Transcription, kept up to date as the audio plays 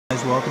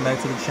viewers, welcome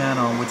back to the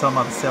channel. We're talking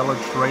about the Cellar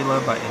trailer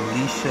by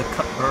Elisha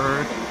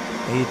Culthbert,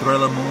 a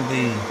thriller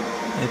movie.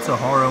 It's a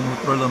horror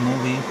thriller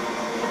movie.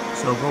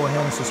 So go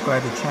ahead and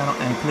subscribe to the channel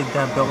and click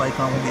that bell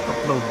icon when we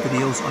upload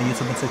videos on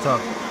YouTube and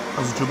TikTok.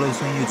 This is Drew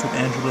Blaze on YouTube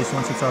and Drew Blaze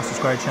on TikTok.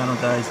 Subscribe to the channel,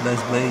 guys.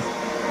 Let's blaze.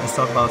 Let's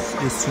talk about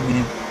this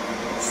 2-minute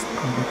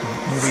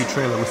movie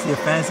trailer. We see a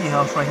fancy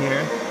house right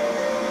here.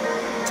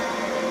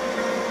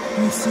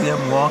 We see them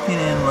walking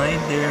in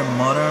right there,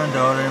 mother and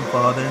daughter and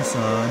father and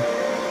son.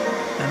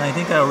 And I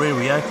think I already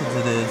reacted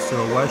to this, so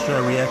why should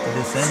I react to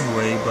this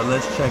anyway? But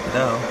let's check it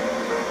out.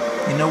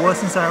 You know what,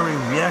 since I already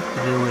reacted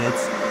to it,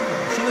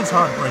 she looks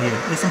hot right here.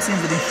 There's some scenes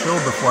that didn't show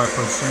before, I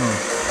presume.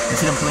 You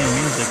see them playing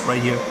music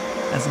right here.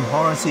 And some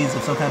horror scenes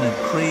of some kind of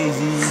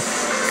crazy,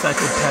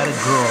 psychopathic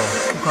girl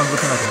who comes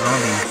looking like a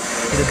zombie.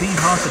 But they're being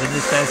haunted in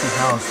this fancy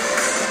house.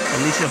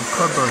 Elisha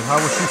Culthbert, how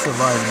will she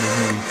survive in this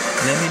movie?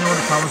 Let me know in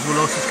the comments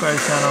below. Subscribe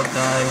to the channel,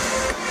 guys.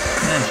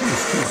 Man, she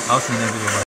was cute. I'll see you in the next video.